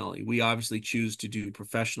professionally. We obviously choose to do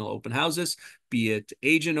professional open houses, be it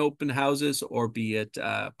agent open houses or be it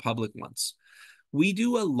public ones. We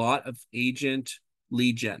do a lot of agent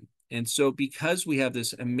lead gen. And so because we have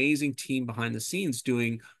this amazing team behind the scenes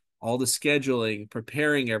doing all the scheduling,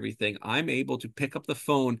 preparing everything, I'm able to pick up the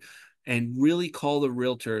phone and really call the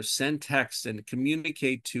realtor, send texts, and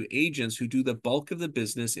communicate to agents who do the bulk of the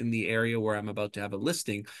business in the area where I'm about to have a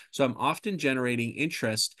listing. So I'm often generating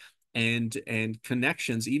interest and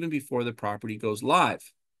connections even before the property goes live.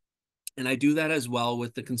 And I do that as well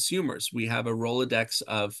with the consumers. We have a Rolodex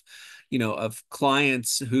of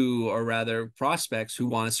clients who, or rather prospects who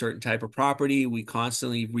want a certain type of property. We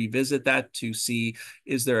constantly revisit that to see,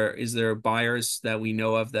 is there buyers that we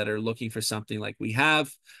know of that are looking for something like we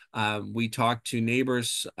have? We talk to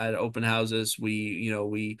neighbors at open houses.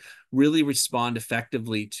 We really respond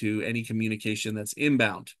effectively to any communication that's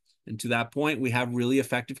inbound. And to that point, we have really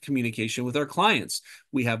effective communication with our clients.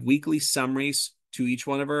 We have weekly summaries to each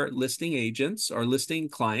one of our listing agents or listing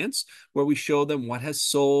clients where we show them what has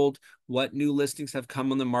sold, what new listings have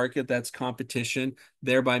come on the market that's competition,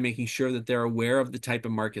 thereby making sure that they're aware of the type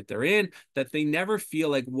of market they're in, that they never feel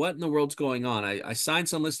like, what in the world's going on? I signed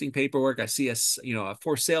some listing paperwork, I see a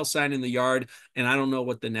for sale sign in the yard, and I don't know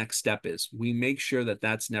what the next step is. We make sure that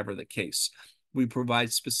that's never the case. We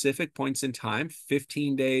provide specific points in time,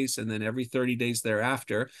 15 days, and then every 30 days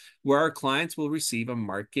thereafter, where our clients will receive a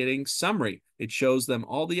marketing summary. It shows them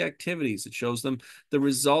all the activities. It shows them the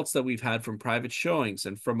results that we've had from private showings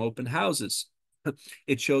and from open houses.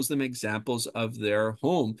 It shows them examples of their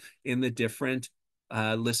home in the different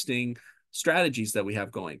listing strategies that we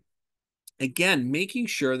have going. Again, making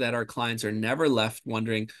sure that our clients are never left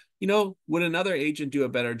wondering, would another agent do a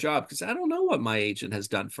better job? Because I don't know what my agent has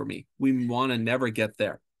done for me. We want to never get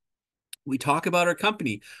there. We talk about our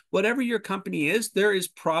company. Whatever your company is, there is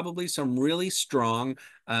probably some really strong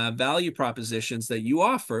value propositions that you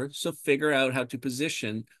offer. So figure out how to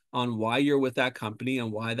position on why you're with that company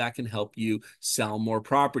and why that can help you sell more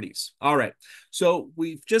properties. All right. So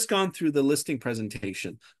we've just gone through the listing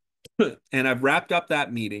presentation and I've wrapped up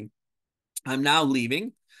that meeting. I'm now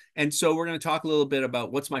leaving. And so we're going to talk a little bit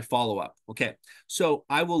about what's my follow-up. Okay. So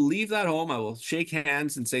I will leave that home. I will shake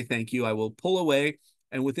hands and say thank you. I will pull away.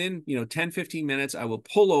 And within 10, 15 minutes, I will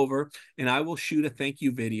pull over and I will shoot a thank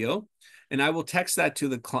you video. And I will text that to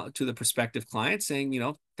the prospective client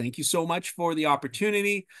saying, thank you so much for the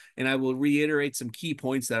opportunity. And I will reiterate some key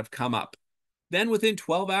points that have come up. Then within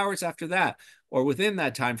 12 hours after that, or within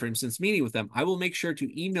that time frame since meeting with them, I will make sure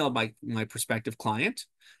to email my prospective client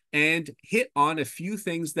and hit on a few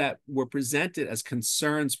things that were presented as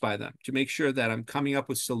concerns by them to make sure that I'm coming up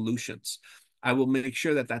with solutions. I will make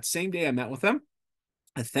sure that that same day I met with them,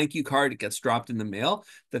 a thank you card gets dropped in the mail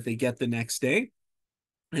that they get the next day,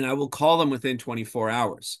 and I will call them within 24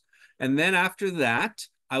 hours. And then after that,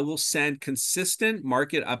 I will send consistent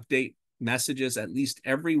market update messages at least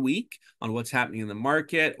every week on what's happening in the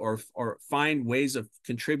market, or find ways of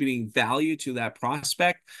contributing value to that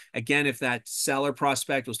prospect. Again, if that seller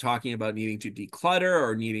prospect was talking about needing to declutter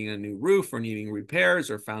or needing a new roof or needing repairs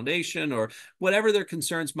or foundation or whatever their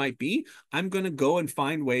concerns might be, I'm going to go and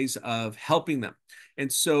find ways of helping them.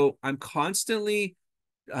 And so I'm constantly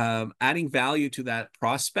adding value to that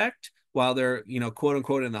prospect while they're, quote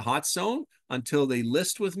unquote, in the hot zone until they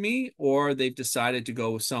list with me or they've decided to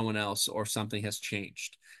go with someone else or something has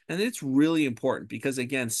changed. And it's really important because,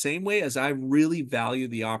 again, same way as I really value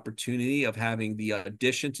the opportunity of having the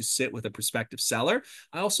audition to sit with a prospective seller,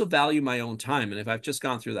 I also value my own time. And if I've just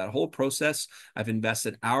gone through that whole process, I've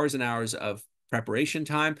invested hours and hours of preparation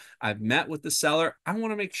time, I've met with the seller, I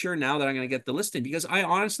want to make sure now that I'm going to get the listing, because I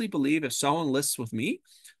honestly believe if someone lists with me,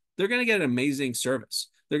 they're going to get an amazing service.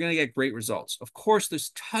 They're going to get great results. Of course,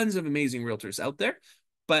 there's tons of amazing realtors out there,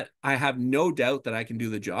 but I have no doubt that I can do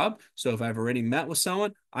the job. So if I've already met with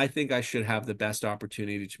someone, I think I should have the best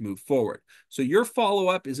opportunity to move forward. So your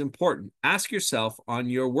follow-up is important. Ask yourself on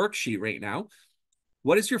your worksheet right now,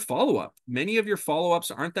 what is your follow-up? Many of your follow-ups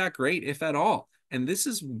aren't that great, if at all. And this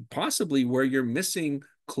is possibly where you're missing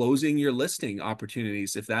closing your listing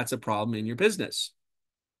opportunities if that's a problem in your business.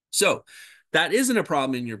 So that isn't a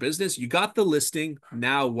problem in your business. You got the listing.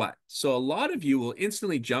 Now what? So a lot of you will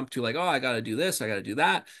instantly jump to like, oh, I got to do this. I got to do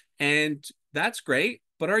that. And that's great.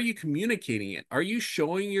 But are you communicating it? Are you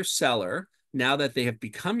showing your seller, now that they have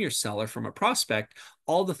become your seller from a prospect,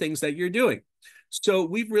 all the things that you're doing? So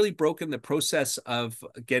we've really broken the process of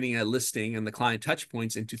getting a listing and the client touch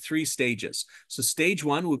points into 3 stages. So stage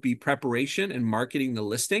 1 would be preparation and marketing the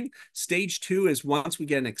listing. Stage 2 is once we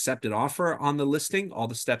get an accepted offer on the listing, all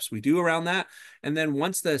the steps we do around that. And then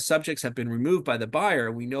once the subjects have been removed by the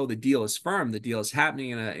buyer, we know the deal is firm, the deal is happening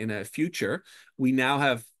in a future, we now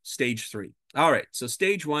have stage 3. All right, so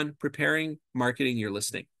stage 1, preparing, marketing your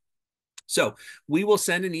listing. So we will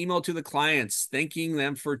send an email to the clients thanking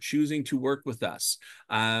them for choosing to work with us.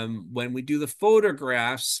 When we do the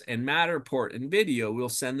photographs and Matterport and video, we'll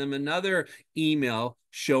send them another email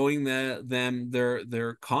showing them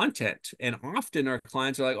their content. And often our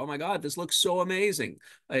clients are like, oh my God, this looks so amazing.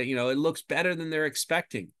 It looks better than they're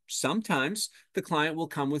expecting. Sometimes the client will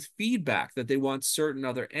come with feedback that they want certain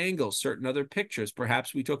other angles, certain other pictures.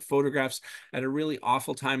 Perhaps we took photographs at a really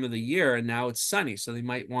awful time of the year and now it's sunny, so they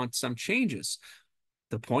might want some changes.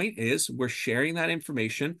 The point is we're sharing that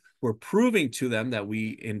information. We're proving to them that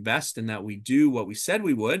we invest and that we do what we said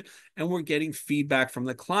we would, and we're getting feedback from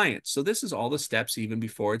the client. So this is all the steps even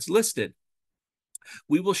before it's listed.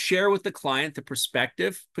 We will share with the client the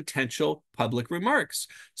prospective potential public remarks.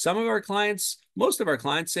 Some of our clients, most of our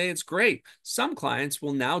clients say it's great. Some clients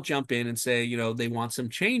will now jump in and say, they want some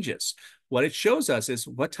changes. What it shows us is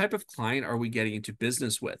what type of client are we getting into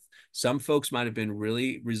business with? Some folks might have been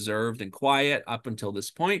really reserved and quiet up until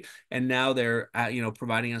this point, and now they're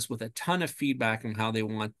providing us with a ton of feedback on how they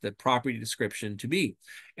want the property description to be.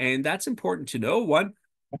 And that's important to know. One,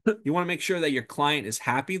 you want to make sure that your client is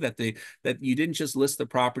happy that you didn't just list the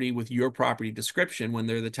property with your property description when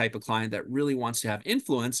they're the type of client that really wants to have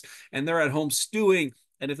influence and they're at home stewing.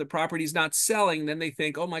 And if the property's not selling, then they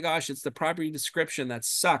think, oh my gosh, it's the property description that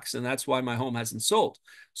sucks. And that's why my home hasn't sold.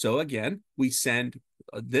 So again, we send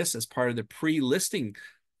this as part of the pre-listing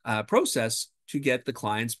process to get the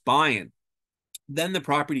client's buy-in. Then the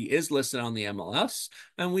property is listed on the MLS,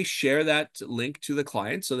 and we share that link to the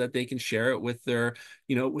client so that they can share it with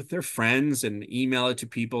their friends and email it to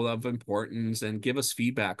people of importance and give us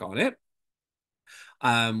feedback on it.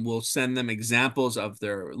 We'll send them examples of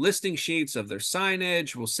their listing sheets, of their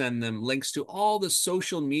signage. We'll send them links to all the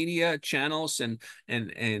social media channels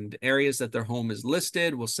and areas that their home is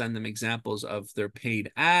listed. We'll send them examples of their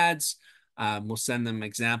paid ads. We'll send them an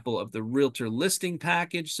example of the realtor listing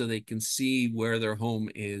package so they can see where their home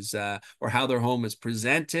is or how their home is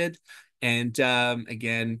presented. And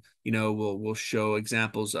again, we'll show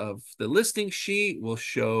examples of the listing sheet. We'll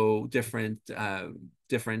show different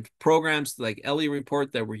programs like Ellie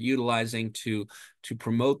Report that we're utilizing to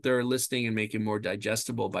promote their listing and make it more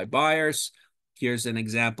digestible by buyers. Here's an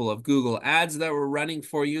example of Google Ads that we're running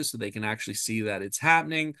for you so they can actually see that it's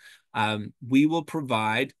happening. We will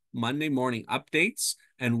provide Monday morning updates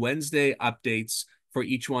and Wednesday updates for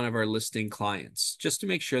each one of our listing clients, just to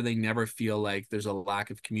make sure they never feel like there's a lack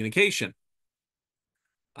of communication.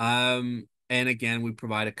 And again, we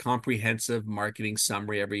provide a comprehensive marketing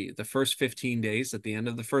summary the first 15 days, at the end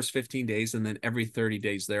of the first 15 days, and then every 30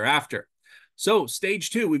 days thereafter. So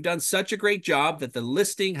stage 2, we've done such a great job that the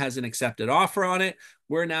listing has an accepted offer on it.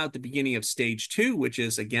 We're now at the beginning of stage 2, which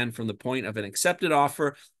is again from the point of an accepted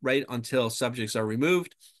offer right until subjects are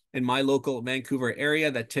removed. In my local Vancouver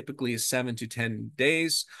area, that typically is 7 to 10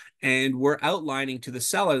 days. And we're outlining to the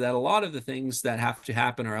seller that a lot of the things that have to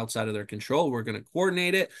happen are outside of their control. We're going to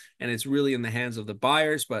coordinate it, and it's really in the hands of the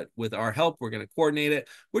buyers. But with our help, we're going to coordinate it.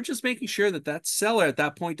 We're just making sure that that seller at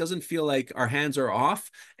that point doesn't feel like our hands are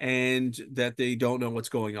off and that they don't know what's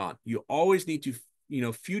going on. You always need to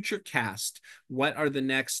future cast. What are the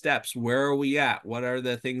next steps? Where are we at? What are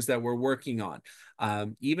the things that we're working on?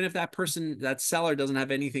 Even if that seller doesn't have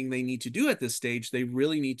anything they need to do at this stage, they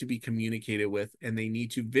really need to be communicated with, and they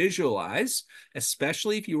need to visualize,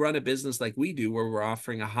 especially if you run a business like we do, where we're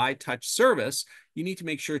offering a high touch service. You need to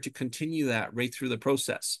make sure to continue that right through the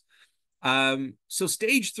process. So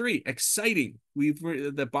stage 3, exciting.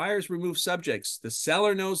 The buyers remove subjects. The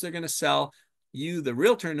seller knows they're going to sell. You, the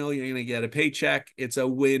realtor, know you're going to get a paycheck. It's a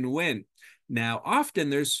win-win. Now, often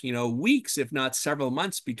there's, weeks, if not several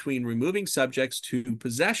months, between removing subjects to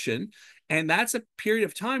possession. And that's a period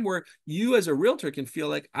of time where you as a realtor can feel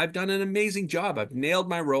like, I've done an amazing job. I've nailed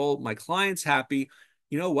my role. My client's happy.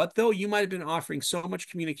 You know what, though? You might have been offering so much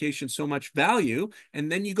communication, so much value, and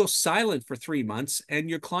then you go silent for 3 months, and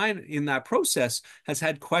your client in that process has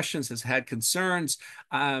had questions, has had concerns,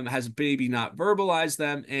 has maybe not verbalized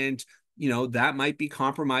them, and that might be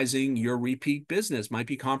compromising your repeat business, might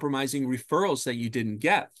be compromising referrals that you didn't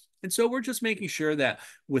get. And so we're just making sure that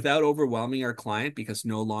without overwhelming our client, because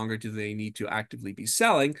no longer do they need to actively be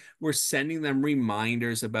selling, we're sending them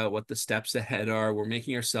reminders about what the steps ahead are. We're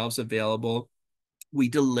making ourselves available. We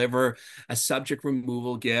deliver a subject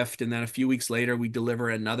removal gift, and then a few weeks later we deliver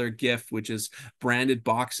another gift, which is branded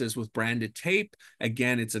boxes with branded tape.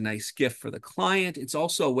 Again, it's a nice gift for the client. It's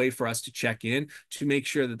also a way for us to check in to make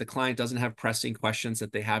sure that the client doesn't have pressing questions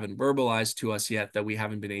that they haven't verbalized to us yet that we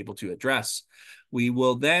haven't been able to address. We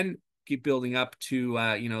will then keep building up to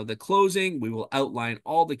the closing. We will outline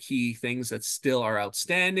all the key things that still are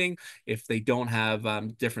outstanding. If they don't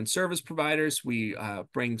have different service providers, we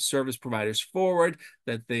bring service providers forward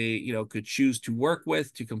that they could choose to work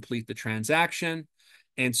with to complete the transaction.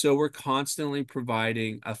 And so we're constantly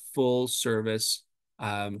providing a full service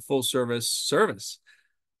service.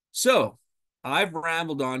 So I've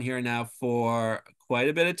rambled on here now for quite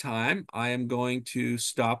a bit of time. I am going to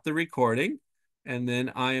stop the recording, and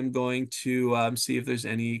then I am going to see if there's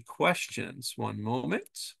any questions. One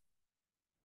moment.